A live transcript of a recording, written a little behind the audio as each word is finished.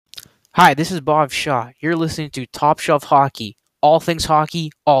Hi, this is Bob Shaw. You're listening to Top Shelf Hockey. All things hockey,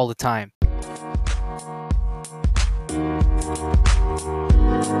 all the time.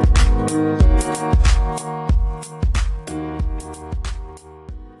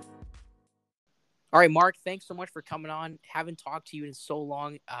 All right, Mark, thanks so much for coming on. Haven't talked to you in so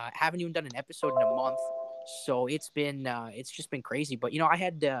long. Haven't even done an episode in a month. So it's just been crazy. But, I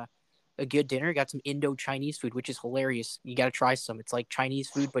had a good dinner. Got some Indo-Chinese food, which is hilarious. You got to try some. It's like Chinese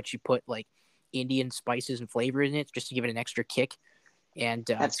food, but you put like Indian spices and flavor in it just to give it an extra kick. And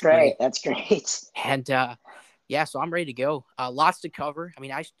That's it's great. great. That's great. And yeah, so I'm ready to go. Lots to cover. I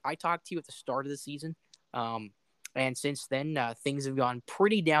mean, I talked to you at the start of the season, and since then things have gone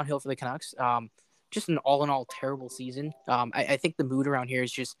pretty downhill for the Canucks. Just an all in all terrible season. I think the mood around here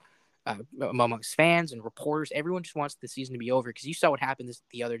is just amongst fans and reporters. Everyone just wants the season to be over because you saw what happened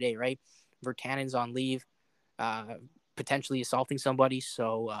the other day, right? Vertanen's on leave, uh, potentially assaulting somebody.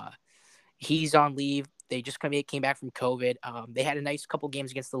 So he's on leave. They just came back from COVID. They had a nice couple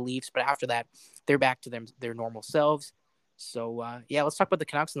games against the Leafs, but after that, they're back to their normal selves. So yeah, let's talk about the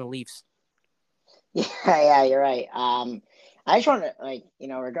Canucks and the Leafs. Yeah, you're right. I just want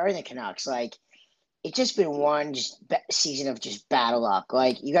to regarding the Canucks, it's just been one season of just bad luck.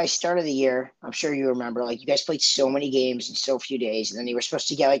 Like you guys started the year, I'm sure you remember. Like you guys played so many games in so few days, and then you were supposed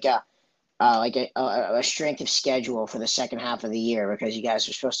to get a strength of schedule for the second half of the year because you guys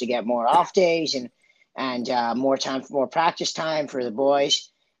were supposed to get more off days and more time, more practice time for the boys.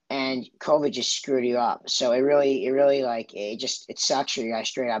 And COVID just screwed you up. So it really it sucks for you guys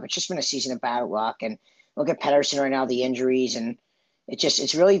straight up. It's just been a season of bad luck. And look at Pedersen right now, the injuries, and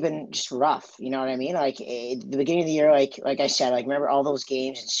it's really been just rough. You know what I mean? The beginning of the year, like I said, like remember all those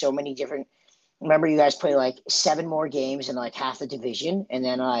games and so many different. Remember you guys played like seven more games in like half the division, and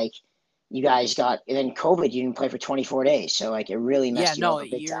then you guys got and then COVID. You didn't play for 24 days, so like it really Yeah, messed you no, over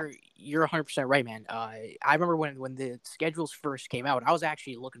big time. you're 100% right, man. I remember when the schedules first came out, I was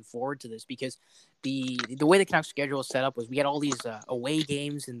actually looking forward to this because the way the Canucks schedule was set up was we had all these away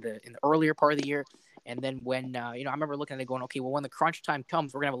games in the earlier part of the year, and then when I remember looking at it going, okay, well when the crunch time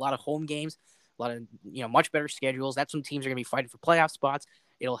comes, we're gonna have a lot of home games, a lot of much better schedules. That's when teams are gonna be fighting for playoff spots.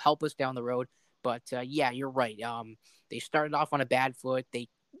 It'll help us down the road. But yeah, you're right. They started off on a bad foot. They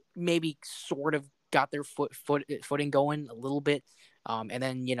maybe sort of got their footing going a little bit. And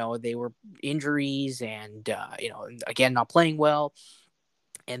then, they were injuries and, again, not playing well.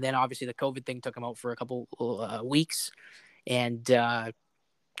 And then obviously the COVID thing took them out for a couple weeks. And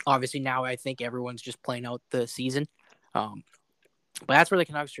obviously now I think everyone's just playing out the season. Um, but that's where the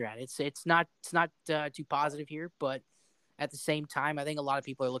Canucks are at. It's not too positive here, but at the same time, I think a lot of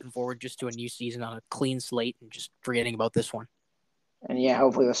people are looking forward just to a new season on a clean slate and just forgetting about this one. And yeah,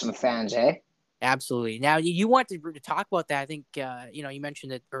 hopefully with some fans, eh? Absolutely. Now you want to talk about that. I think you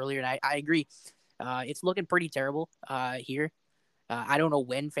mentioned it earlier, and I agree. It's looking pretty terrible here. I don't know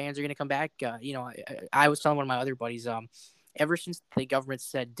when fans are going to come back. I was telling one of my other buddies, ever since the government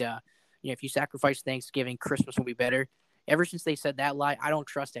said, if you sacrifice Thanksgiving, Christmas will be better. Ever since they said that lie, I don't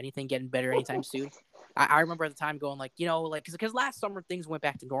trust anything getting better anytime soon. I remember at the time going because last summer things went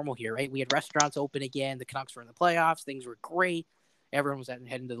back to normal here, right? We had restaurants open again. The Canucks were in the playoffs. Things were great. Everyone was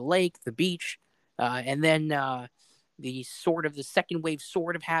heading to the lake, the beach. And then the second wave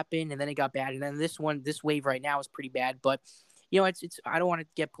sort of happened, and then it got bad. And then this wave right now is pretty bad. But it's I don't want to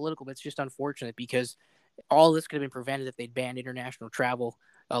get political, but it's just unfortunate because all this could have been prevented if they'd banned international travel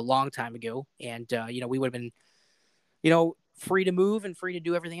a long time ago, and we would have been free to move and free to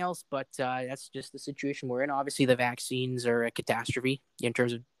do everything else. But that's just the situation we're in. Obviously, the vaccines are a catastrophe in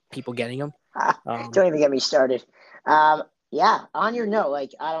terms of people getting them. Don't even get me started. Yeah, on your note,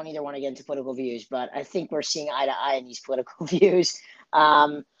 I don't either want to get into political views, but I think we're seeing eye to eye in these political views.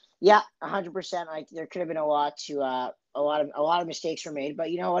 Yeah, 100%. Like there could have been a lot of mistakes were made,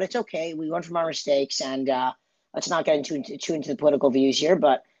 but you know what? It's okay. We learn from our mistakes, and let's not get too into the political views here.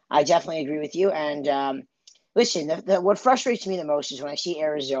 But I definitely agree with you. And listen, what frustrates me the most is when I see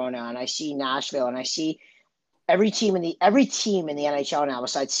Arizona and I see Nashville and I see every team in the NHL now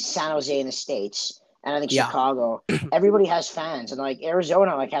besides San Jose in the States and I think Yeah, Chicago, everybody has fans and like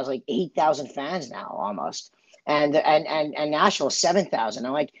Arizona has like 8,000 fans now almost. And Nashville 7,000.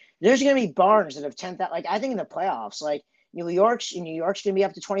 I'm like there's going to be barns that have 10,000 like I think in the playoffs like New York's going to be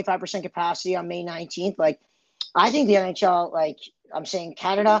up to 25% capacity on May 19th. Like I think the NHL like I'm saying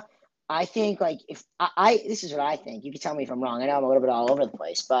Canada I think like if this is what I think. You can tell me if I'm wrong. I know I'm a little bit all over the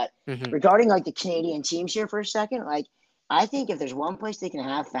place, but hmm regarding like the Canadian teams here for a second, like I think if there's one place they can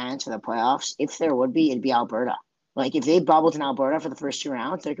have fans for the playoffs, if there would be, it'd be Alberta. Like if they bubbled in Alberta for the first two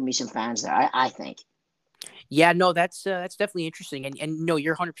rounds, there can be some fans there. I think. Yeah, no, that's definitely interesting, and no,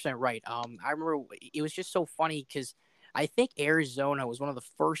 you're 100% right. I remember it was just so funny because I think Arizona was one of the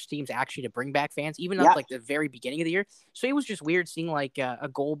first teams actually to bring back fans, even at Yeah, like the very beginning of the year. So it was just weird seeing like a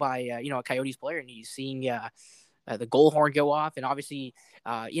goal by a Coyotes player, and you seeing the goal horn go off, and obviously,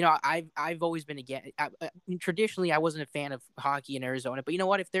 I've always been again. Traditionally, I wasn't a fan of hockey in Arizona, but you know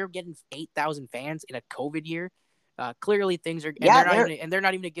what? If they're getting 8,000 fans in a COVID year, clearly things are, and yeah, they're they're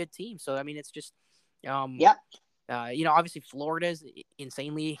not even a good team. So I mean, it's just. Um, yeah. Obviously Florida's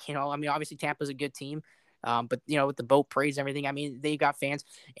insanely, I mean, obviously Tampa's a good team. But with the boat parades and everything, I mean, they got fans,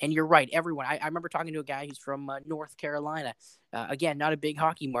 and you're right. Everyone, I remember talking to a guy who's from North Carolina. Again, not a big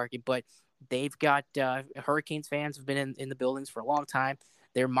hockey market, but they've got Hurricanes fans have been in the buildings for a long time.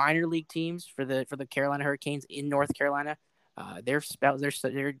 They're minor league teams for the Carolina Hurricanes in North Carolina. They're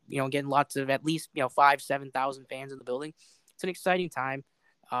getting lots of at least 5,000-7,000 fans in the building. It's an exciting time.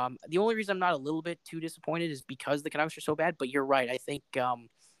 The only reason I'm not a little bit too disappointed is because the Canucks are so bad. But you're right. I think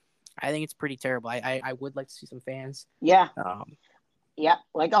it's pretty terrible. I would like to see some fans. Yeah, Um, yeah.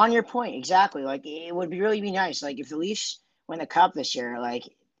 Like on your point, exactly. Like it would be really be nice. Like if the Leafs win the cup this year, like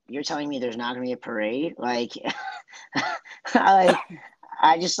you're telling me there's not going to be a parade. Like, like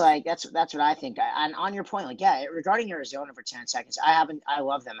I just like that's what I think. And on your point, like yeah, regarding Arizona for 10 seconds, I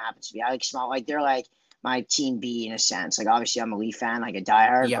love them. Happens to be I like small like they're like my team B in a sense. Like obviously I'm a Leaf fan, like a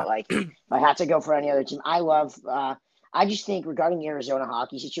diehard, yeah, but like if I had to go for any other team, I love. I just think regarding the Arizona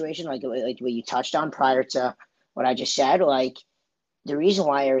hockey situation, like what you touched on prior to what I just said, like the reason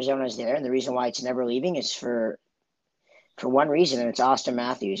why Arizona is there and the reason why it's never leaving is for one reason, and it's Austin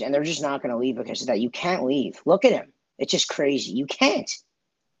Matthews, and they're just not going to leave because of that. You can't leave. Look at him. It's just crazy. You can't.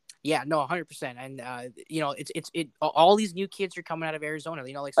 yeah, no, 100%. And it's all these new kids are coming out of Arizona.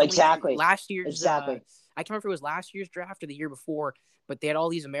 Like so many Exactly. last year's. Exactly. I can't remember if it was last year's draft or the year before, but they had all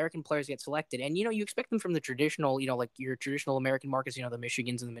these American players get selected, and you expect them from the traditional, like your traditional American markets, the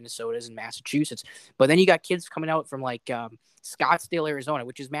Michigans and the Minnesotas and Massachusetts, but then you got kids coming out from like Scottsdale, Arizona,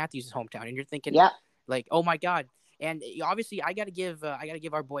 which is Matthews' hometown, and you're thinking Yeah. like, oh my god. And obviously, I gotta give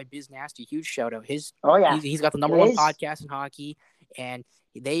our boy Biz Nasty a huge shout out. Oh yeah. He's got the number one Biz. podcast in hockey, and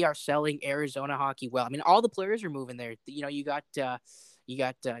they are selling Arizona hockey well. I mean, all the players are moving there. You got a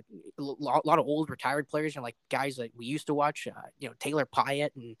lot of old retired players, like guys that we used to watch. Taylor Pyatt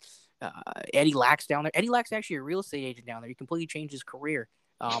and Eddie Lack's down there. Eddie Lack's actually a real estate agent down there. He completely changed his career.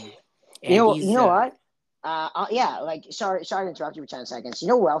 And You he's know what? Yeah. Like, sorry to interrupt you for 10 seconds. You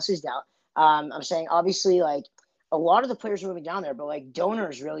know who else is down? I'm saying obviously like a lot of the players are moving down there, but like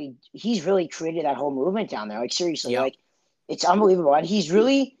he's really created that whole movement down there. Like seriously, yeah, like it's unbelievable. And he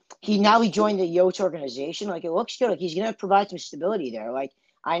joined the Yotes organization. Like it looks good. Like he's gonna provide some stability there. Like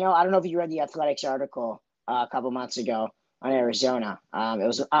I don't know if you read the Athletics article a couple months ago on Arizona. It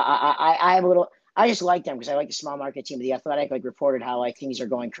was I have a little. I just like them because I like the small market team. The Athletic like reported how like things are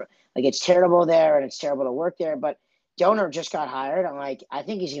going like it's terrible there and it's terrible to work there. But Donor just got hired. I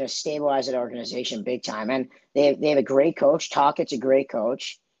think he's going to stabilize that organization big time. And they have a great coach. Tockett's a great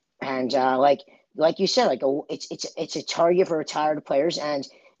coach, and like you said, it's a target for retired players. And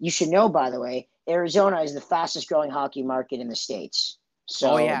you should know, by the way, Arizona is the fastest growing hockey market in the states. oh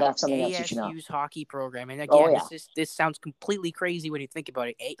So yeah, that's something else you should know. ASU's hockey program. And Oh again, yeah, this sounds completely crazy when you think about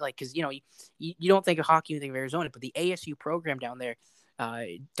it. Like because you don't think of hockey, you think of Arizona, but the ASU program down there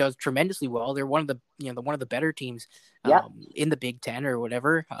does tremendously well. They're one of one of the better teams yeah. in the Big Ten or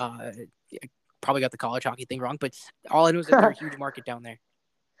whatever. Probably got the college hockey thing wrong, but all I know is that they're a huge market down there.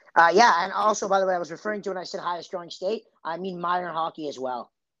 Yeah, and also by the way, I was referring to when I said highest growing state, I mean minor hockey as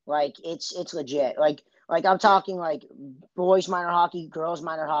well. Like it's legit. Like I'm talking like boys minor hockey, girls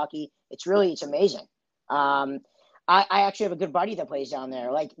minor hockey. It's amazing. Um, I actually have a good buddy that plays down there.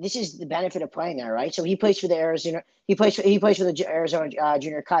 Like this is the benefit of playing there, right? So he plays for the Arizona. He plays for the Arizona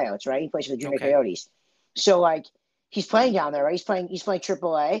Junior Coyotes, right? He plays for the Junior Okay. Coyotes. So like he's playing down there, right? He's playing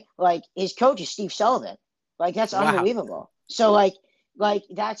AAA. Like his coach is Steve Sullivan. Like that's Wow. unbelievable. So like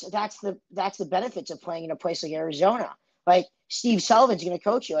that's the benefits of playing in a place like Arizona. Like Steve Sullivan's going to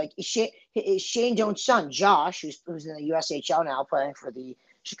coach you. Like Shane Doan's son, Josh, who's in the USHL now, playing for the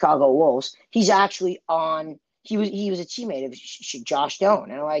Chicago Wolves. He's actually on. He was a teammate of Josh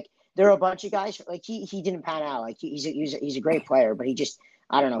Doan, and like there are a bunch of guys. Like he didn't pan out. Like he's a great player, but he just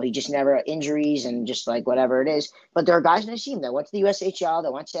I don't know. He just never injuries and just like whatever it is. But there are guys in his team that went to the USHL,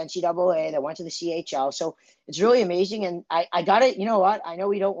 that went to NCAA, that went to the CHL. So it's really amazing. And I got it. You know what? I know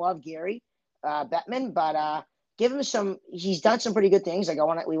we don't love Gary Bettman, but give him some. He's done some pretty good things. Like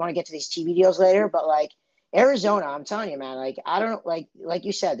we want to get to these TV deals later, but like Arizona, I'm telling you, man. Like I don't know. Like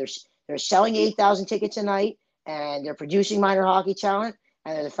you said, they're selling 8,000 tickets a night, and they're producing minor hockey talent.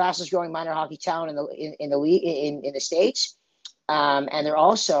 and they're the fastest growing minor hockey town in the league in the States. And they're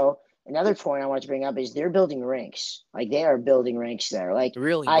also another point I wanted to bring up is they're building rinks. Like they are building rinks there. Like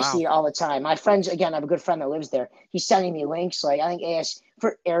Really? I see Wow. it all the time. My friends, again, I have a good friend that lives there. He's sending me links. Like I think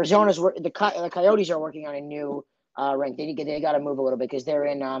for Arizona's the Coyotes are working on a new rink. They got to move a little bit because they're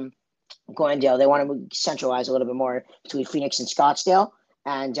in Glendale. They want to centralize a little bit more between Phoenix and Scottsdale.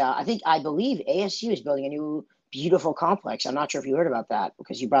 And I believe ASU is building a new beautiful complex. I'm not sure if you heard about that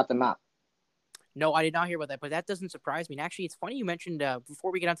because you brought them up. No, I did not hear about that, but that doesn't surprise me. And actually, it's funny you mentioned, before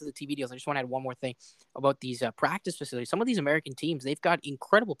we get onto the TV deals, I just want to add one more thing about these practice facilities. Some of these American teams, they've got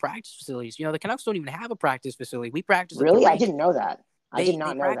incredible practice facilities. The Canucks don't even have a practice facility. We practice at the Really? I rink. didn't know that. I did They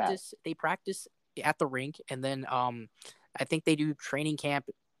not know that. practice at the rink, and then I think they do training camp.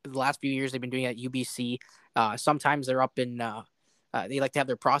 The last few years, they've been doing it at UBC. Sometimes they're up in. They like to have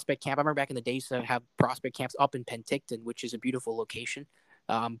their prospect camp. I remember back in the days to have prospect camps up in Penticton, which is a beautiful location.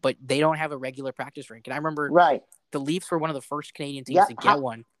 But they don't have a regular practice rink. And I remember the Leafs were one of the first Canadian teams to get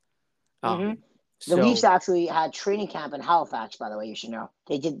one. The Leafs actually had training camp in Halifax, by the way, you should know.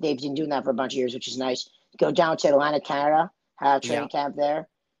 They've been doing that for a bunch of years, which is nice. Go down to Atlantic, Canada, have training camp there.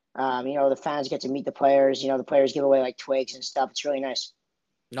 The fans get to meet the players. The players give away like twigs and stuff. It's really nice.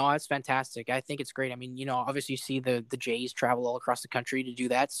 No, that's fantastic. I think it's great. I mean, obviously you see the Jays travel all across the country to do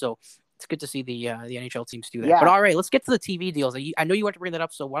that. So it's good to see the NHL teams do that. Yeah. But all right, let's get to the TV deals. I know you want to bring that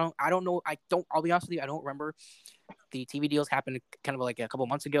up, so I don't know. I'll be honest with you, I don't remember. The TV deals happened kind of like a couple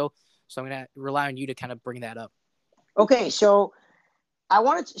months ago, so I'm gonna rely on you to kind of bring that up. Okay, so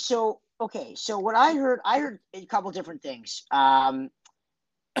so what I heard a couple different things. I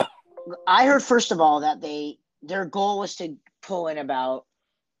heard first of all that their goal was to pull in about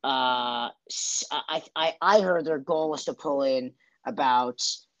I heard their goal was to pull in about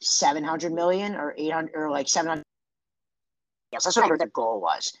 700 million or 800 or like 700. Yes, that's what I heard their goal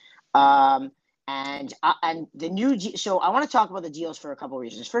was. And the new so I want to talk about the deals for a couple of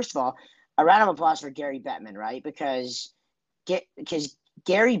reasons. First of all, a round of applause for Gary Bettman, right? Because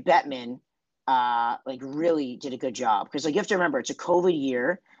Gary Bettman really did a good job. Because you have to remember it's a COVID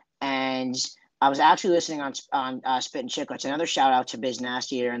year, and I was actually listening on Spit and Chicklets. Another shout out to Biz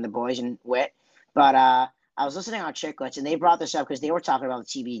Nasty and the boys and Wit. But I was listening on Chicklets, and they brought this up because they were talking about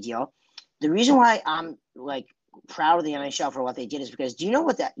the TV deal. The reason why I'm proud of the NHL for what they did is because do you know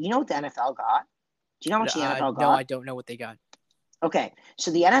what the NFL got? Do you know how much the NFL got? No, I don't know what they got. Okay, so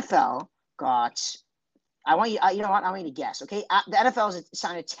the NFL got. I want you. You know what? I want you to guess. Okay, the NFL has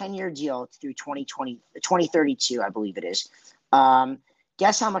signed a 10-year deal through 2032, I believe it is.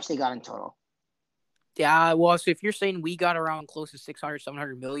 Guess how much they got in total? Yeah, well, so if you're saying we got around close to 600,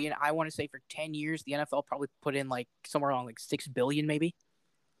 700 million, I want to say for 10 years, the NFL probably put in somewhere around 6 billion, maybe.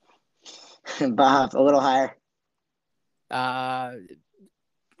 Bob, a little higher.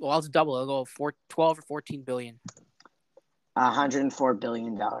 Well, I'll double. I'll go 12 or 14 billion. $104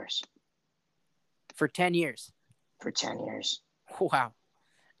 billion. For 10 years. For 10 years. Wow.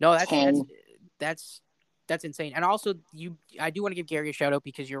 No, that's insane. And also, I do want to give Gary a shout out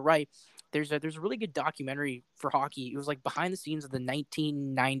because you're right. There's a really good documentary for hockey. It was behind the scenes of the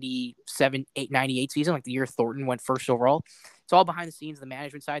 1997-98 season, the year Thornton went first overall. It's all behind the scenes, the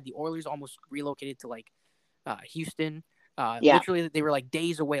management side. The Oilers almost relocated to Houston. Literally, they were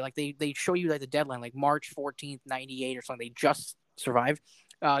days away. They show you the deadline, March 14th, 98 or something. They just survived.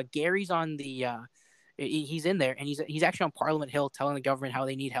 Gary's on the he's in there, and he's actually on Parliament Hill telling the government how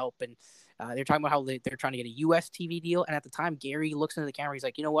they need help, and they're talking about how they're trying to get a U.S. TV deal. And at the time, Gary looks into the camera. He's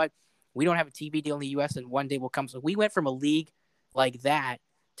like, you know what? We don't have a TV deal in the U.S. and one day will come. So we went from a league like that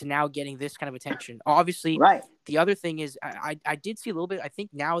to now getting this kind of attention. Obviously, right. The other thing is I did see a little bit. I think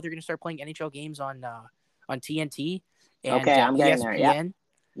now they're going to start playing NHL games on TNT and I'm getting ESPN. there.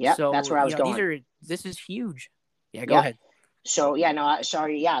 Yeah, so, that's where I was going. This is huge. Yeah, go ahead. So,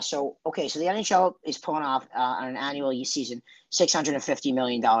 sorry. Yeah. So, okay. So the NHL is pulling off on an annual season $650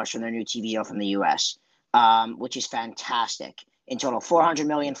 million from their new TV deal from the U.S., which is fantastic. In total, $400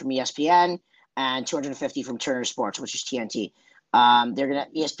 million from ESPN and $250 from Turner Sports, which is TNT.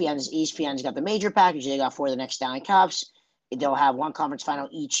 ESPN's got the major package. They got 4 of the next Stanley Cups. They'll have one conference final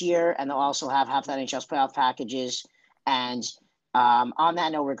each year, and they'll also have half the NHL's playoff packages. And on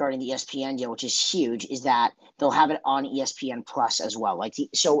that note, regarding the ESPN deal, which is huge, is that they'll have it on ESPN Plus as well.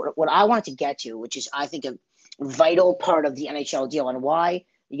 So what I wanted to get to, which is I think a vital part of the NHL deal, and why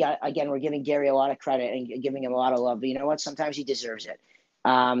we're giving Gary a lot of credit and giving him a lot of love, but you know what? Sometimes he deserves it.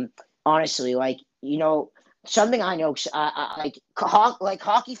 Honestly, something I know,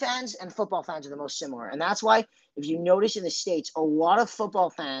 hockey fans and football fans are the most similar, and that's why if you notice in the States, a lot of football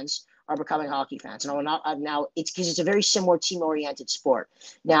fans are becoming hockey fans. No, not now. It's because it's a very similar team-oriented sport.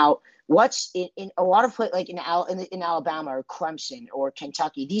 Now, what's in a lot of like in Alabama or Clemson or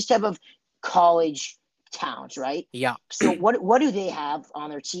Kentucky, these type of college towns, right? Yeah, So what do they have on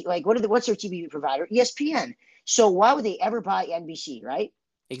their like what's their TV provider? ESPN. So why would they ever buy NBC, right?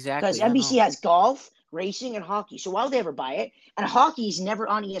 Because exactly. I NBC know. has golf, racing, and hockey. So why would they ever buy it? And hockey is never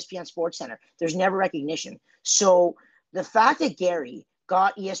on ESPN Sports Center. There's never recognition. So the fact that Gary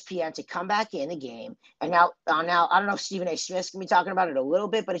got ESPN to come back in the game, and now I don't know if Stephen A. Smith's gonna be talking about it a little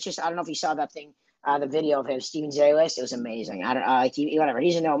bit, but it's just I don't know if you saw that thing, the video of him, Steven Zalis. It was amazing. I don't like whatever.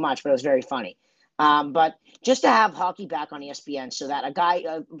 He doesn't know much, but it was very funny. But just to have hockey back on ESPN, so that a guy,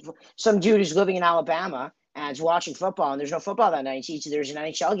 some dude who's living in Alabama and is watching football, and there's no football that night. There's an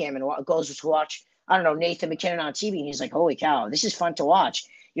NHL game, and goes to watch, I don't know, Nathan McKinnon on TV, and he's like, "Holy cow, this is fun to watch."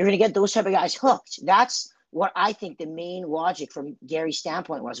 You're going to get those type of guys hooked. That's what I think the main logic from Gary's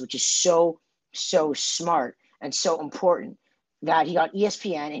standpoint was, which is so smart and so important, that he got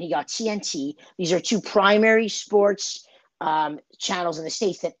ESPN and he got TNT. These are two primary sports channels in the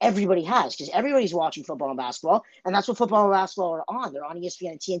States that everybody has, because everybody's watching football and basketball, and that's what football and basketball are on. They're on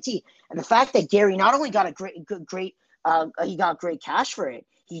ESPN and TNT. And the fact that Gary not only got a great he got great cash for it,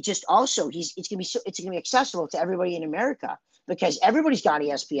 he just also it's gonna be accessible to everybody in America, because everybody's got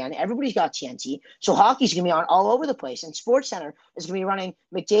ESPN, everybody's got TNT. So hockey's gonna be on all over the place, and Sports Center is gonna be running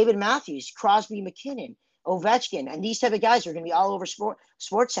McDavid, Matthews, Crosby, McKinnon, Ovechkin, and these type of guys are going to be all over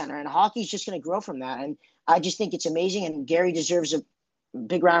Sports Center, and hockey's just going to grow from that. And I just think it's amazing, and Gary deserves a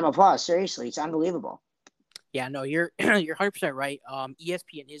big round of applause. Seriously, it's unbelievable. Yeah, no, you're you're 100% right.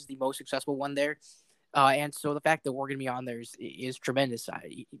 ESPN is the most successful one there, and so the fact that we're going to be on there is tremendous.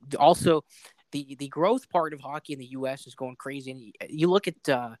 Also, the growth part of hockey in the U.S. is going crazy, and you look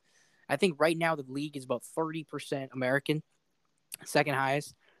at, I think right now the league is about 30% American, second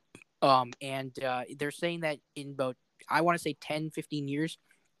highest. And they're saying that in about, I want to say 10, 15 years,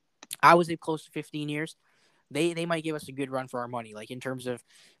 I would say close to 15 years, they might give us a good run for our money. Like in terms of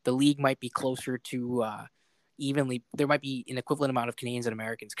the league might be closer to evenly, there might be an equivalent amount of Canadians and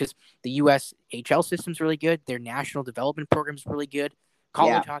Americans, because the U.S. HL system's really good. Their national development program is really good.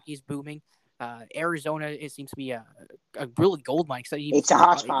 College hockey is booming. Arizona, it seems to be a really gold mine. It's a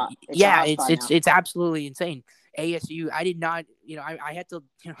hot spot. It's absolutely insane. ASU, I did not, I had to,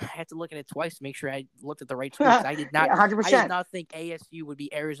 I had to look at it twice to make sure I looked at the right tweets. I did not, 100%. I did not think ASU would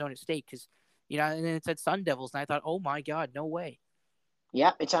be Arizona State, because, and then it said Sun Devils, and I thought, oh my God, no way.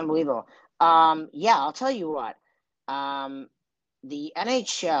 Yep, it's unbelievable. I'll tell you what. The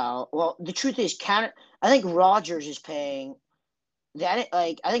NHL. Well, the truth is, Canada. I think Rogers is paying.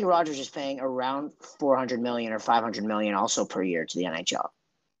 I think Rogers is paying around $400 million or $500 million also per year to the NHL.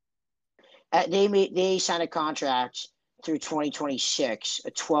 They signed a contract through 2026,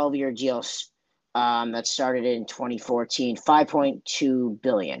 a 12-year deal that started in 2014, $5.2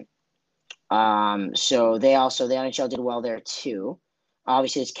 billion. So the NHL did well there too.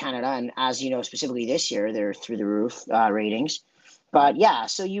 Obviously, it's Canada, and as you know, specifically this year, they're through the roof ratings. But yeah,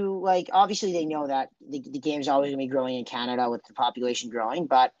 so obviously they know that the game's always going to be growing in Canada with the population growing,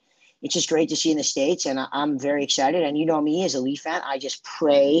 but it's just great to see in the States, and I'm very excited. And you know me, as a Leaf fan, I just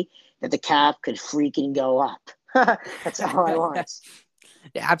pray that the cap could freaking go up. That's all I want.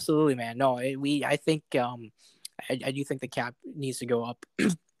 Yeah, absolutely, man. No, I think I do think the cap needs to go up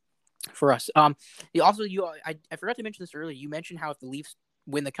for us. I forgot to mention this earlier. You mentioned how if the Leafs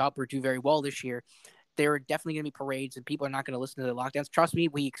win the cup or do very well this year, there are definitely going to be parades and people are not going to listen to the lockdowns. Trust me,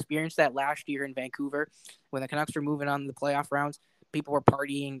 we experienced that last year in Vancouver when the Canucks were moving on the playoff rounds. People were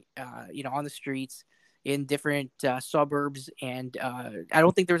partying, on the streets in different suburbs, and I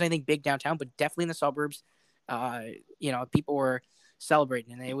don't think there was anything big downtown, but definitely in the suburbs, people were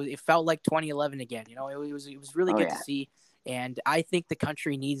celebrating, and it felt like 2011 again. It was really good to see, and I think the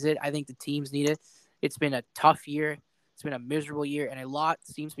country needs it. I think the teams need it. It's been a tough year. It's been a miserable year, and a lot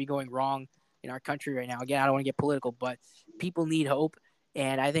seems to be going wrong in our country right now. Again, I don't want to get political, but people need hope,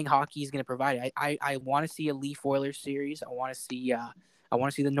 and I think hockey is going to provide it. I want to see a Leaf Oilers series. I want to see one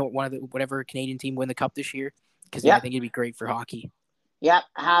of the whatever Canadian team win the cup this year, because I think it'd be great for hockey. Yeah,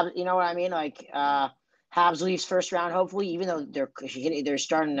 you know what I mean? Habs Leafs first round, hopefully, even though they're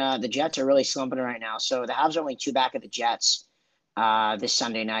starting. The Jets are really slumping right now, so the Habs are only 2 back of the Jets this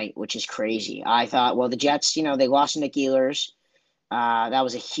Sunday night, which is crazy. I thought, well, the Jets, they lost Nick Ehlers. That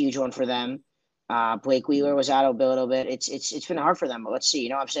was a huge one for them. Blake Wheeler was out a little bit. It's been hard for them, but let's see.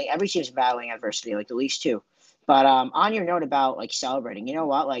 I'm saying every team's battling adversity, like the Leafs too. But on your note about celebrating, you know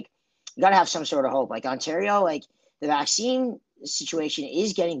what? You got to have some sort of hope. Ontario, the vaccine situation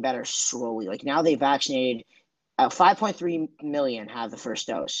is getting better slowly. Now they vaccinated 5.3 million have the first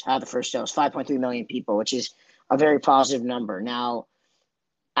dose. 5.3 million people, which is a very positive number. Now,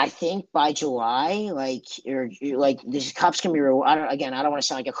 I think by July, these cups can be rewarded. I don't want to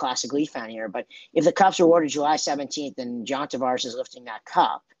sound like a classic Leaf fan here, but if the cup's rewarded July 17th and John Tavares is lifting that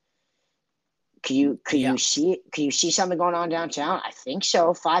cup, you see something going on downtown? I think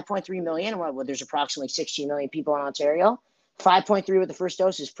so. 5.3 million. Well, there's approximately 16 million people in Ontario. 5.3 with the first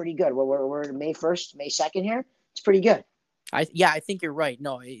dose is pretty good. We're May 1st, May 2nd here. It's pretty good. I think you're right.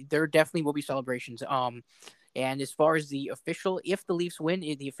 No, there definitely will be celebrations. And as far as the official, if the Leafs win,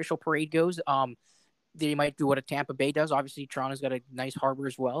 the official parade goes, they might do what a Tampa Bay does. Obviously, Toronto's got a nice harbor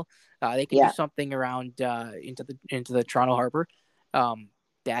as well. They can do something around into the Toronto harbor.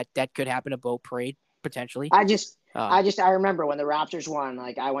 That could happen, a boat parade potentially. I remember when the Raptors won,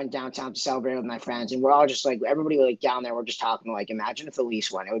 like I went downtown to celebrate with my friends, and we're all just like, everybody like down there, we're just talking like, imagine if the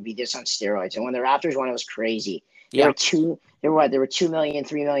Leafs won, it would be this on steroids. And when the Raptors won, it was crazy. There were 2 million,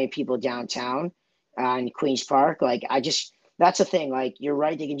 3 million people downtown in Queens Park. Like that's the thing. Like you're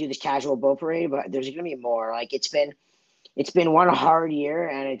right, they can do this casual boat parade, but there's gonna be more. Like it's been one hard year,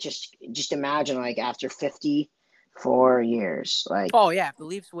 and it just imagine like after 54 years, like, oh yeah, if the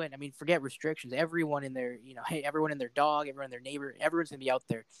Leafs win, I mean, forget restrictions. Everyone in their, everyone in their dog, everyone in their neighbor, everyone's gonna be out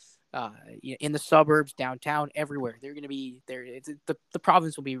there, in the suburbs, downtown, everywhere. They're gonna be there. The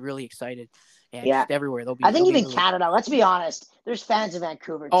province will be really excited, and just everywhere they'll be. I think even really... Canada. Let's be honest. There's fans in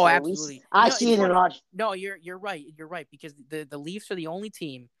Vancouver too. Oh, absolutely. I see it in large. No, you're right. You're right, because the Leafs are the only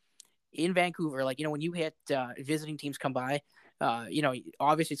team in Vancouver. Like, when you hit visiting teams come by.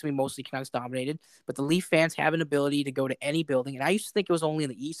 Obviously it's going to be mostly Canucks dominated, but the Leaf fans have an ability to go to any building. And I used to think it was only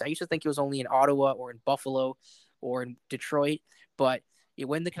in the East. I used to think it was only in Ottawa or in Buffalo or in Detroit. But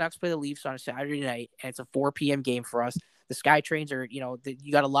when the Canucks play the Leafs on a Saturday night, and it's a 4 p.m. game for us, the SkyTrains are,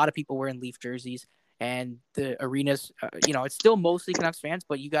 you got a lot of people wearing Leaf jerseys, and the arenas, it's still mostly Canucks fans,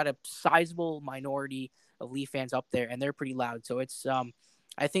 but you got a sizable minority of Leaf fans up there, and they're pretty loud. So it's,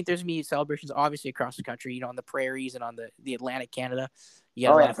 I think there's going to be celebrations, obviously, across the country, on the prairies and on the Atlantic Canada. You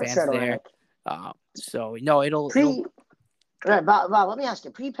got a lot of fans there. So, no, it'll... Right, Bob, let me ask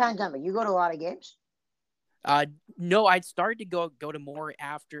you, pre-pandemic, you go to a lot of games? No, I'd started to go to more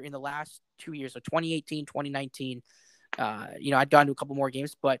after, in the last 2 years, so 2018, 2019. I'd gone to a couple more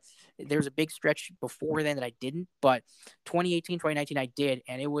games, but there was a big stretch before then that I didn't. But 2018, 2019, I did.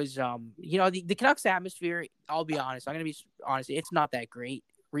 And it was, the Canucks atmosphere, I'll be honest. I'm going to be honest. It's not that great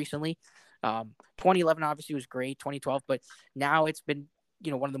recently. 2011 obviously was great, 2012, but now it's been,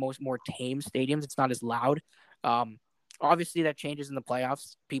 one of the more tame stadiums. It's not as loud. Obviously that changes in the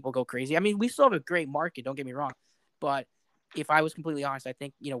playoffs. People go crazy. I mean, we still have a great market, don't get me wrong. But if I was completely honest, I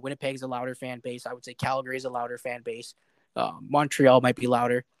think, Winnipeg's a louder fan base. I would say Calgary's a louder fan base. Montreal might be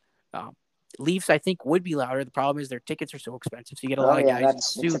louder. Leafs, I think, would be louder. The problem is their tickets are so expensive. So you get a lot of guys in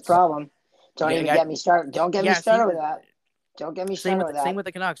suits. That's a problem. Don't even get me started. Don't get me started with that. Don't get me started with that. Same with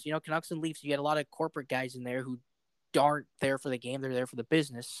the Canucks. Canucks and Leafs, you get a lot of corporate guys in there who aren't there for the game. They're there for the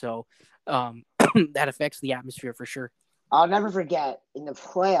business. So that affects the atmosphere for sure. I'll never forget, in the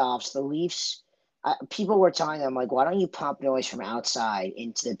playoffs, the Leafs, people were telling them, like, why don't you pump noise from outside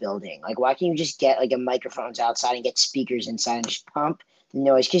into the building? Like, why can't you just get, like, a microphones outside and get speakers inside and just pump the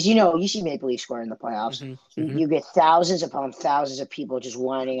noise? Because, you see Maple Leaf Square in the playoffs. Mm-hmm. You get thousands of people just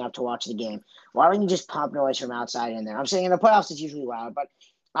lining up to watch the game. Why don't you just pump noise from outside in there? I'm saying in the playoffs it's usually loud, but,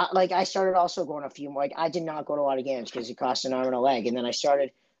 I started also going a few more. Like, I did not go to a lot of games because it cost an arm and a leg, and then I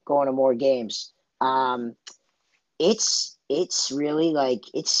started going to more games. It's really like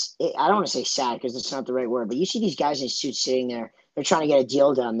I don't want to say sad because it's not the right word, but you see these guys in suits sitting there, they're trying to get a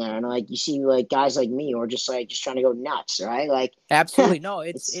deal done there, and like you see like guys like me or just trying to go nuts, right? Like absolutely no,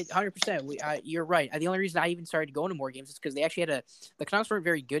 it's 100%. You're right. The only reason I even started going to more games is because they actually had the Canucks weren't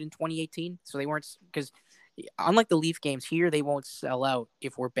very good in 2018, so they weren't, because unlike the Leaf games here, they won't sell out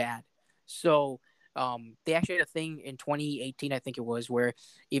if we're bad. So they actually had a thing in 2018, I think it was, where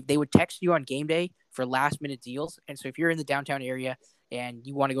if they would text you on game day for last minute deals. And so if you're in the downtown area and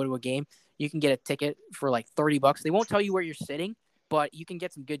you want to go to a game, you can get a ticket for like $30. They won't tell you where you're sitting, but you can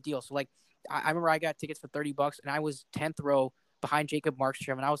get some good deals. So like, I remember I got tickets for $30 and I was 10th row behind Jacob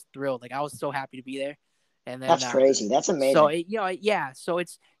Markstrom, and I was thrilled. Like, I was so happy to be there. And then that's crazy. That's amazing. So So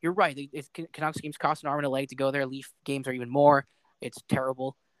you're right. If Canucks games cost an arm and a leg to go there, Leaf games are even more. It's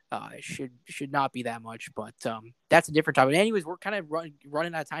terrible. It should not be that much, but that's a different topic. Anyways, we're kind of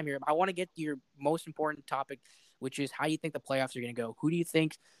running out of time here. I want to get to your most important topic, which is how you think the playoffs are going to go. Who do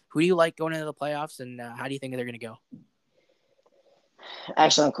you like going into the playoffs, and how do you think they're going to go?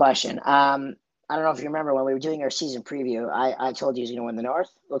 Excellent question. I don't know if you remember when we were doing our season preview, I told you he's going to win the North.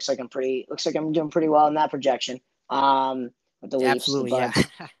 Looks like I'm doing pretty well in that projection. with the Leafs, Absolutely, yeah.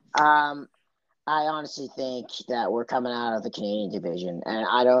 but um, I honestly think that we're coming out of the Canadian division, and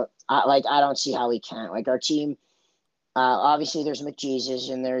I don't see how we can't. Like our team, obviously there's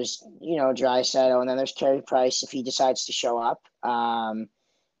McJesus and there's Draisaitl, and then there's Carey Price if he decides to show up.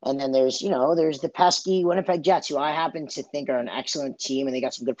 And then there's the pesky Winnipeg Jets, who I happen to think are an excellent team, and they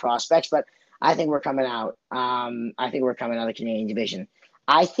got some good prospects. But I think we're coming out. I think we're coming out of the Canadian division.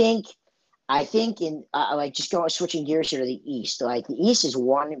 I think in like just going switching gears here to the East. Like the East is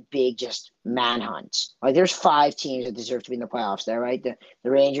one big just manhunt. Like there's 5 teams that deserve to be in the playoffs there, right? The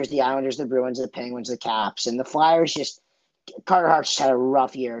Rangers, the Islanders, the Bruins, the Penguins, the Caps, and the Flyers. Just Carter Hart's just had a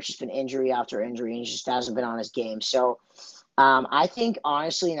rough year. It's just been injury after injury, and he just hasn't been on his game. So I think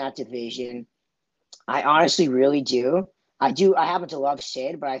honestly in that division, I honestly really do. I do. I happen to love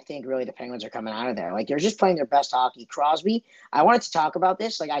Sid, but I think really the Penguins are coming out of there. Like they're just playing their best hockey. Crosby. I wanted to talk about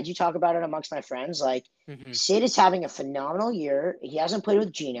this. Like I do talk about it amongst my friends. Like Mhm. Sid is having a phenomenal year. He hasn't played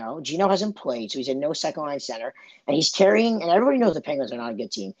with Gino. Gino hasn't played, so he's a no second line center, and he's carrying. And everybody knows the Penguins are not a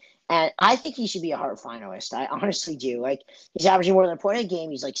good team. And I think he should be a Hart finalist. I honestly do. Like he's averaging more than a point a game.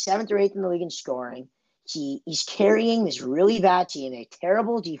 He's like 7th or 8th in the league in scoring. He's carrying this really bad team, a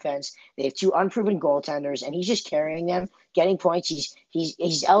terrible defense. They have 2 unproven goaltenders, and he's just carrying them, getting points.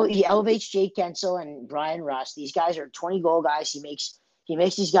 He elevates Jake Gensel and Brian Rust. These guys are 20-goal guys. He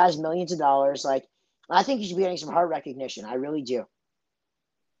makes these guys millions of dollars. Like I think he should be getting some hard recognition. I really do.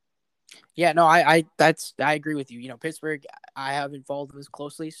 Yeah, no, I agree with you. Pittsburgh, I haven't followed them as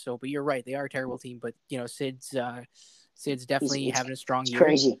closely, but you're right, they are a terrible team. But Sid's definitely having a strong It's year.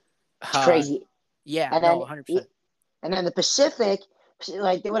 crazy. It's crazy. Yeah, And no, then 100%. and then the Pacific,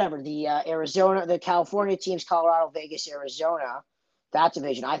 like whatever the Arizona, the California teams, Colorado, Vegas, Arizona, that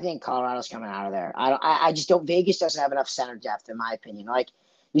division. I think Colorado's coming out of there. I just don't. Vegas doesn't have enough center depth, in my opinion. Like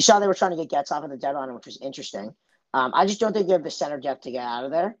you saw, they were trying to get Getzlaf at the deadline, which was interesting. I just don't think they have the center depth to get out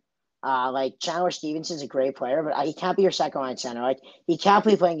of there. Like Chandler Stevenson's a great player, but he can't be your second line center. Like he can't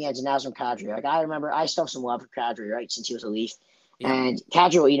be playing against Nazem Kadri. Like I remember, I still have some love for Kadri, right, since he was a Leaf, Yeah. and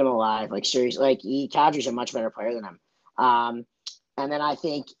Kadri will eat him alive. Like seriously, like Kadri's a much better player than him. And then I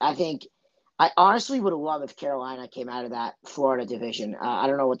think I honestly would have loved if Carolina came out of that Florida division. I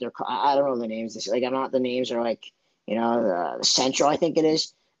don't know what they're called. I don't know the names. Like I'm not the names are like the Central. I think it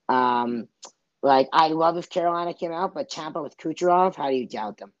is. Like I love if Carolina came out, but Tampa with Kucherov, how do you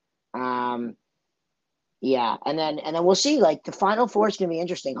doubt them? Um, yeah, and then we'll see. Like the Final Four is going to be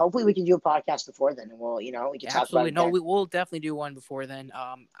interesting. Hopefully, we can do a podcast before then, and we can talk about Absolutely. it No, then. we'll definitely do one before then.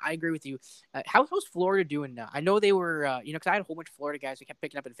 I agree with you. How's Florida doing now? I know they were, because I had a whole bunch of Florida guys I kept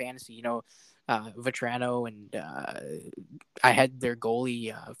picking up in fantasy, Vetrano, and I had their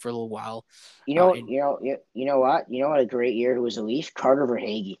goalie for a little while. You know, And you know what? You know what? A great year who was a Leaf, Carter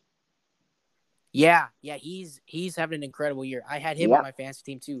Verhaeghe. yeah, he's having an incredible year. I had him on Yep. my fantasy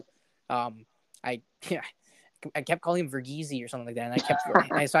team too. I I kept calling him Verghese or something like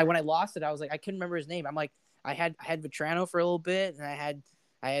that, and so when I lost it, I was like, I couldn't remember his name. I'm like, I had Vetrano for a little bit, and I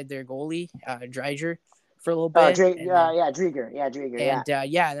had their goalie Dreiger for a little bit, Drieger,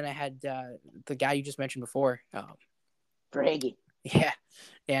 and then I had the guy you just mentioned before, Verhaeghe. yeah,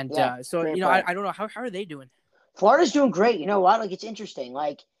 and so great I don't know how are they doing? Florida's doing great. You know what? Like it's interesting.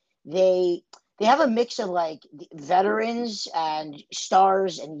 Like they have a mix of like veterans and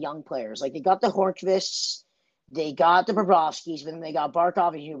stars and young players. Like they got the Hornqvists, they got the Bobrovskis, but then they got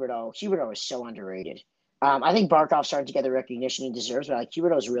Barkov and Huberdeau. Huberdeau is so underrated. I think Barkov's starting to get the recognition he deserves, but like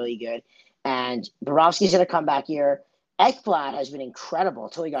Huberdeau's really good. And Bobrovsky's in a comeback year. Ekblad has been incredible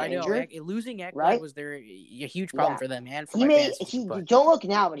until he got injured. Losing Ekblad right? was a huge problem for them and for He my may fantasy team. But don't look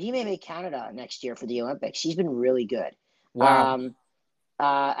now, but he may make Canada next year for the Olympics. He's been really good. wow.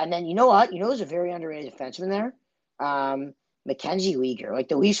 And then you know what? Who's a very underrated defenseman there? Mackenzie Weegar. Like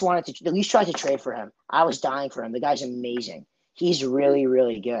the Leafs tried to trade for him. I was dying for him. The guy's amazing. He's really,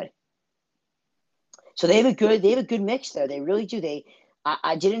 really good. So they have a good mix there. They really do.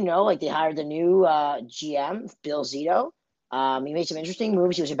 I didn't know, like they hired the new GM, Bill Zito. He made some interesting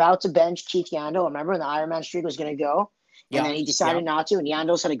moves. He was about to bench Keith Yandel. Remember when the Ironman streak was going to go? And then he decided not to, and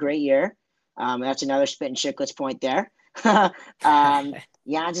Yandel's had a great year. That's another Spit and Chicklets point there.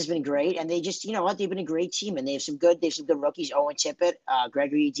 Jans has been great, and they just, they've been a great team, and they have some good rookies. Owen Tippett,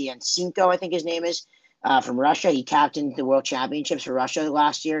 Gregory Diancinco, I think his name is, from Russia. He captained the World Championships for Russia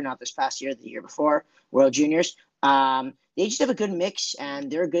last year, not this past year, the year before, World Juniors. They just have a good mix, and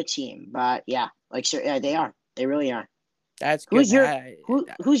they're a good team. But yeah, they are. They really are. That's good.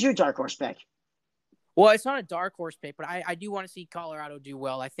 Who's your dark horse pick? Well, it's not a dark horse pick, but I do want to see Colorado do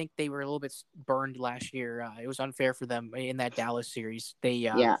well. I think they were a little bit burned last year. It was unfair for them in that Dallas series. They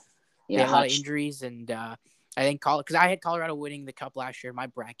had a lot of injuries, and I think because I had Colorado winning the Cup last year in my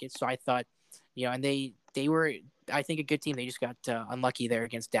bracket, so I thought, and they were, I think, a good team. They just got unlucky there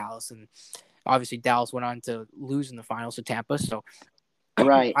against Dallas, and obviously Dallas went on to lose in the finals to Tampa. So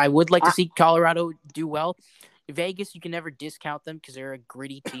Right. I would like to see Colorado do well. Vegas, you can never discount them because they're a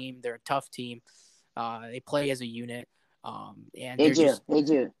gritty team. They're a tough team. They play as a unit, and They they're do. just They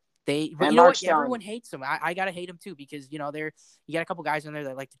do. but And you know Mark what? Stone. Everyone hates them. I gotta hate them too because you got a couple guys in there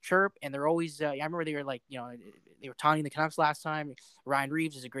that like to chirp, and they're always. I remember they were like, they were taunting the Canucks last time. Ryan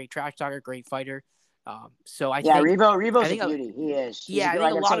Reeves is a great trash talker, great fighter. So I think Revo's a beauty. He is. I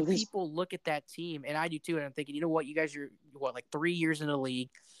think a lot of people look at that team, and I do too, and I'm thinking, you know what, you guys are like 3 years in the league.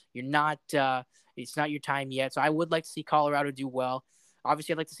 You're not. It's not your time yet. So I would like to see Colorado do well.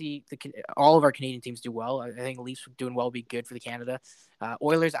 Obviously, I'd like to see all of our Canadian teams do well. I think Leafs doing well would be good for the Canada.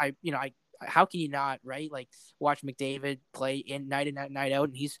 Oilers, how can you not, right? Like watch McDavid play in night out,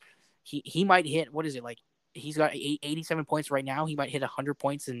 and he might hit, what is it, like he's got 87 points right now. He might hit 100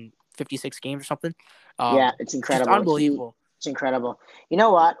 points in 56 games or something. Yeah, it's incredible. Just unbelievable. It's incredible. You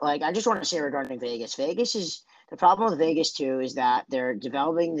know what? Like, I just want to say regarding Vegas. The problem with Vegas too is that they're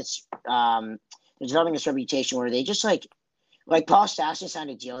developing this reputation where they just like Paul Stastny signed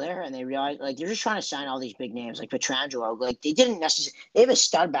a deal there, and they realized like they're just trying to sign all these big names like Pietrangelo. Like they didn't necessarily. They have a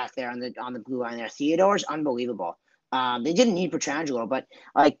stud back there on the blue line there. Theodore's unbelievable. They didn't need Pietrangelo, but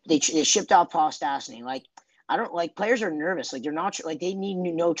like they shipped out Paul Stastny. Like I don't like players are nervous. Like they're not like they need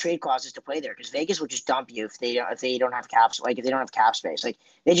no trade clauses to play there because Vegas will just dump you if they don't have caps. Like if they don't have cap space, like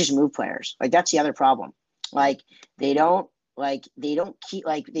they just move players. Like that's the other problem. Like they don't keep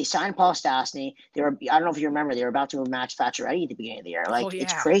they signed Paul Stastny. I don't know if you remember, they were about to move Max Pacioretty at the beginning of the year. Like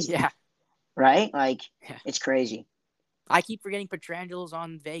it's crazy, right? Like it's crazy. I keep forgetting Petrangelo's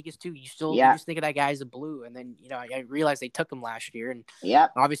on Vegas too. You just think of that guy as a blue, and then I realized they took him last year, and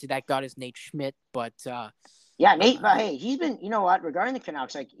obviously that got his Nate Schmidt, but Nate. But hey, he's been. You know what? Regarding the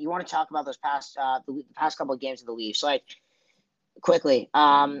Canucks, like you want to talk about those past the past couple of games of the Leafs, like quickly.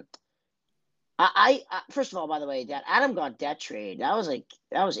 I first of all, by the way, that Adam Gaudette trade, that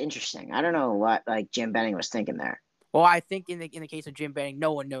was interesting. I don't know what like Jim Benning was thinking there. Well, I think in the case of Jim Benning,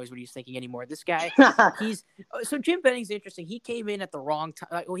 no one knows what he's thinking anymore. This guy, so Jim Benning's interesting. He came in at the wrong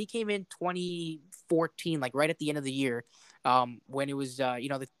time. Well, he came in 2014, like right at the end of the year, when it was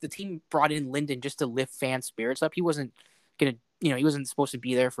the team brought in Linden just to lift fan spirits up. He wasn't he wasn't supposed to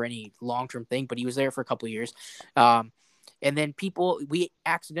be there for any long term thing, but he was there for a couple of years. And then we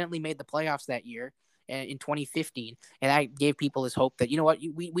accidentally made the playoffs that year in 2015. And I gave people this hope that, you know what,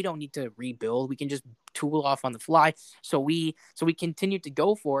 we don't need to rebuild. We can just tool off on the fly. So we continued to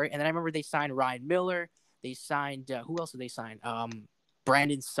go for it. And then I remember they signed Ryan Miller. They signed, who else did they sign?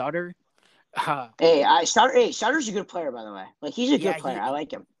 Brandon Sutter. Sutter's a good player, by the way. Like he's a good player. I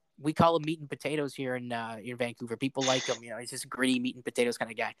like him. We call him meat and potatoes here in Vancouver. People like him. He's just a gritty meat and potatoes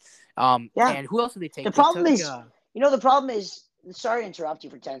kind of guy. And who else did they take? The problem is, sorry to interrupt you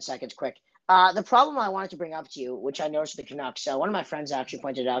for 10 seconds quick. The problem I wanted to bring up to you, which I noticed with the Canucks, one of my friends actually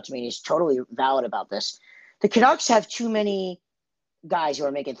pointed out to me, and he's totally valid about this. The Canucks have too many guys who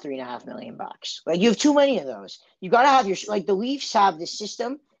are making $3.5 million. Like you have too many of those. You got to have the Leafs have this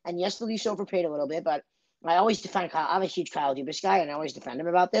system, and yes, the Leafs overpaid a little bit, but I always defend Kyle. I'm a huge Kyle Dubas guy, and I always defend him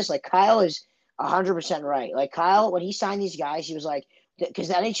about this. Like Kyle is 100% right. Like Kyle, when he signed these guys, he was like, because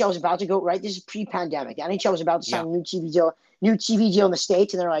the NHL was about to go right. This is pre-pandemic. The NHL was about to sign a new TV deal in the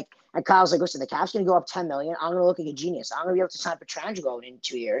States, and they're like, and Kyle's like, listen, the cap's going to go up $10 million. I'm going to look like a genius. I'm going to be able to sign Pietrangelo in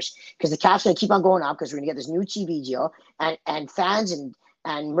 2 years because the cap's going to keep on going up because we're going to get this new TV deal, and fans and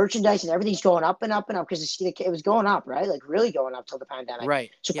merchandise and everything's going up and up and up because it was going up, right? Like really going up till the pandemic.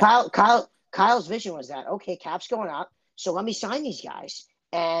 Right. So Kyle's vision was that, okay, cap's going up, so let me sign these guys,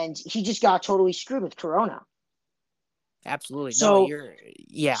 and he just got totally screwed with Corona. Absolutely. So,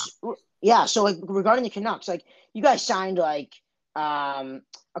 So like regarding the Canucks, like you guys signed like a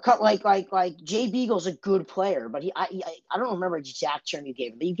cut like Jay Beagle's a good player, but I don't remember the exact term you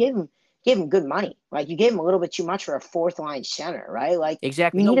gave him, but you gave him good money. Like you gave him a little bit too much for a fourth line center, right? Like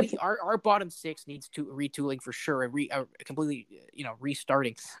exactly. Our bottom six needs to retooling for sure and completely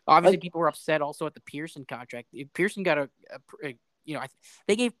restarting. Obviously, people were upset also at the Pearson contract. Pearson got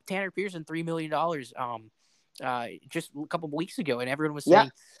they gave Tanner Pearson $3 million. Just a couple of weeks ago, and everyone was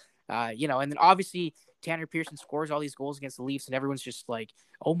saying, and then obviously Tanner Pearson scores all these goals against the Leafs, and everyone's just like,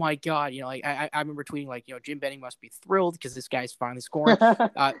 oh my god, I remember tweeting like, Jim Benning must be thrilled because this guy's finally scoring.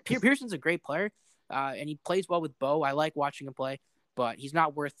 Pearson's a great player, and he plays well with Bo. I like watching him play, but he's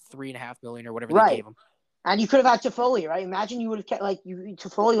not worth $3.5 million or whatever they gave him. And you could have had Toffoli, right? Imagine you would have kept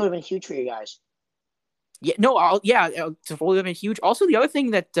Toffoli would have been huge for you guys. Yeah, no, Toffoli have been huge. Also, the other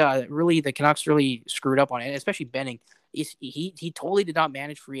thing that really the Canucks really screwed up on it, especially Benning, is he totally did not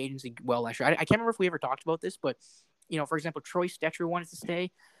manage free agency well last year. I can't remember if we ever talked about this, but for example, Troy Stetcher wanted to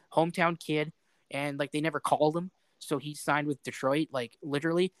stay, hometown kid, and like they never called him, so he signed with Detroit. Like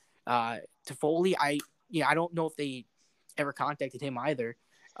literally, Toffoli, I don't know if they ever contacted him either.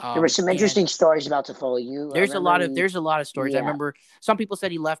 There were some And interesting stories about Toffoli. You there's a remember lot of he? there's a lot of stories. I Yeah, remember some people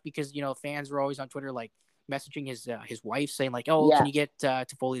said he left because fans were always on Twitter like messaging his wife saying like, "Oh, can yeah, you get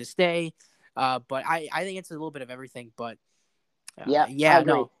Toffoli to stay?" But I think it's a little bit of everything. But yeah. I yeah,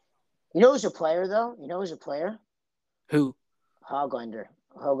 agree. no, You know who's a player though? You know who's a player? who? Hoglender.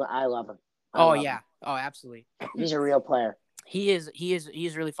 Hog. I love him. I Oh love yeah, him. oh absolutely. He's a real player. He is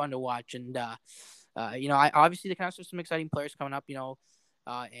really fun to watch, and I obviously the Canucks have some exciting players coming up,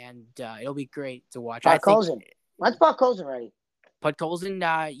 and it'll be great to watch. I think Colson. When's Buck Colson ready?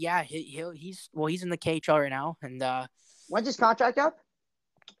 Podkolzin, yeah, he's in the KHL right now, and When's his contract up?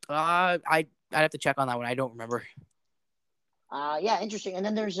 I'd have to check on that one. I don't remember. Yeah, interesting. And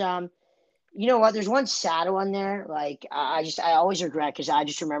then there's you know what? There's one sad one there. Like I always regret because I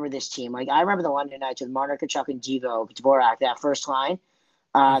just remember this team. Like I remember the London Knights with Marner, Kachuk, and Dvorak. That first line,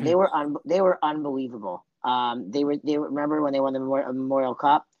 Mm-hmm. they were unbelievable. They were remember when they won the Memorial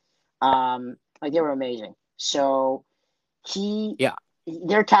Cup. Like they were amazing. So he Yeah,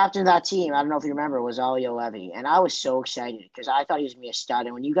 their captain of that team. I don't know if you remember was Olio Levy, and I was so excited because I thought he was gonna be a stud.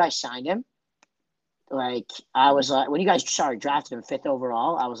 And when you guys signed him. Like I was like when you guys drafted him fifth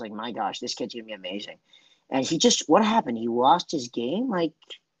overall, I was like, my gosh, this kid's gonna be amazing. And he just what happened? He lost his game. Like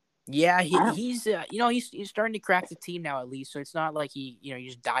yeah, I don't. he's starting to crack the team now at least. So it's not like he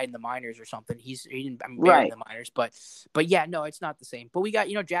just died in the minors or something. He didn't buried in Right. the minors, but yeah, no, it's not the same. But we got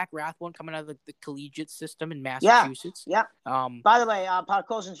Jack Rathbone coming out of the collegiate system in Yeah. Massachusetts. Yeah. Um. By the way,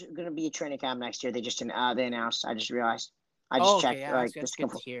 Podkolzin's gonna be a training camp next year. They announced. I just realized. I just Oh, okay, checked. yeah, Like that's just good to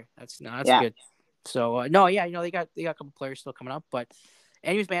confirm. hear. That's Yeah. good. So no, yeah, they got a couple players still coming up, but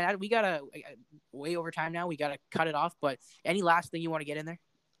anyways, man, we gotta way over time now. We gotta cut it off. But any last thing you want to get in there?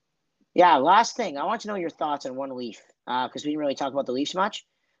 Yeah. Last thing, I want to know your thoughts on one Leaf. Because we didn't really talk about the Leafs much.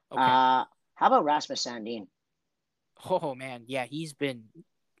 Okay. How about Rasmus Sandin? Oh man, yeah, he's been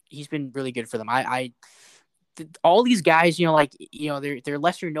really good for them. All these guys, they're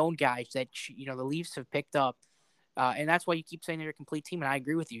lesser known guys that the Leafs have picked up, and that's why you keep saying they're a complete team. And I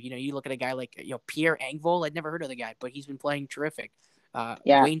agree with you. You look at a guy like Pierre Engvall. I'd never heard of the guy, but he's been playing terrific.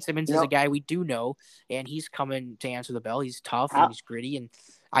 Yeah. Wayne Simmons You is a know guy we do know, and he's coming to answer the bell. He's tough and how he's gritty, and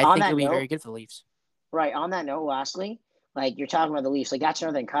I on think that he'll be note. very good for the Leafs. Right. On that note, lastly, like you're talking about the Leafs, like that's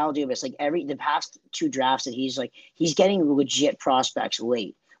another thing. Kyle Dubas, like the past two drafts that he's getting legit prospects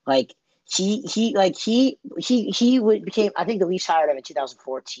late. Like became. I think the Leafs hired him in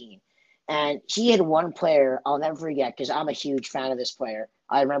 2014, and he had one player I'll never forget because I'm a huge fan of this player.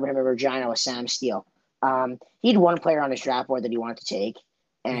 I remember him in Regina with Sam Steele. He had one player on his draft board that he wanted to take,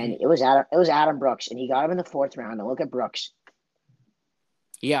 Mm-hmm. and it was Adam Brooks, and he got him in the fourth round. And look at Brooks.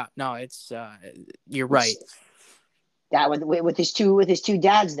 Yeah, no, it's you're right. It's that with his two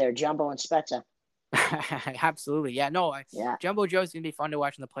dads there, Jumbo and Spezza. Absolutely, yeah. No, Yeah, Jumbo Joe's gonna be fun to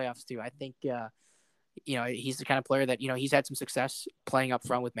watch in the playoffs too. I think he's the kind of player that he's had some success playing up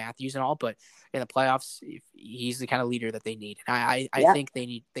front with Matthews and all, but in the playoffs, he's the kind of leader that they need. I yeah. think they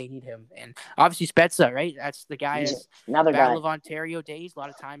need him, and obviously Spezza, right? That's the guy. He's As another Battle guy. of Ontario days, a lot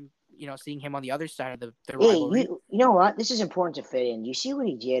of time, seeing him on the other side of the Hey, rivalry. you know what? This is important to fit in. You see what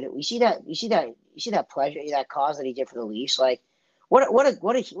he did. You see that pleasure, that cause that he did for the Leafs. Like, what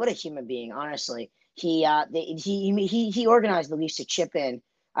a human being. Honestly, he organized the Leafs to chip in.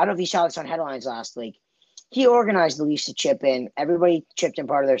 I don't know if you saw this on headlines last week. He organized the Leafs to chip in. Everybody chipped in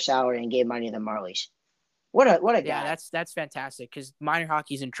part of their salary and gave money to the Marlies. What a Yeah, guy. that's fantastic because minor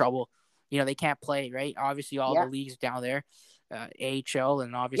hockey's in trouble. They can't play, right? Obviously, all the Yeah. leagues down there, AHL,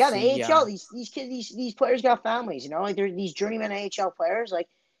 and Yeah, the obviously, AHL. These kids, these players got families. Like they're these journeyman AHL players. Like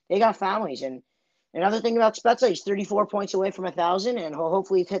they got families. And another thing about Spezza, he's 34 points away from 1,000, and he'll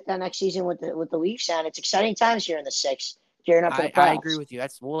hopefully hit that next season with the Leafs. And it's exciting times here in the six, gearing up for the I agree playoffs. with you.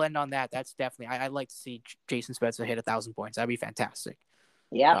 We'll end on that. That's definitely. I'd like to see Jason Spezza hit 1,000 points. That'd be fantastic.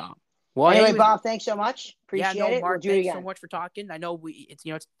 Yeah. Um, well, Anyway, anyways, Bob, thanks so much. yeah, Appreciate no, it. We'll Mark, do it thanks so again. much for talking. I know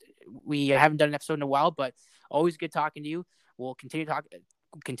we haven't done an episode in a while, but always good talking to you. We'll continue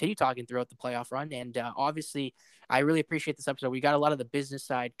talking throughout the playoff run, and obviously, I really appreciate this episode. We got a lot of the business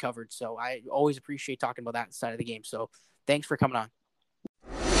side covered, so I always appreciate talking about that side of the game. So, thanks for coming on.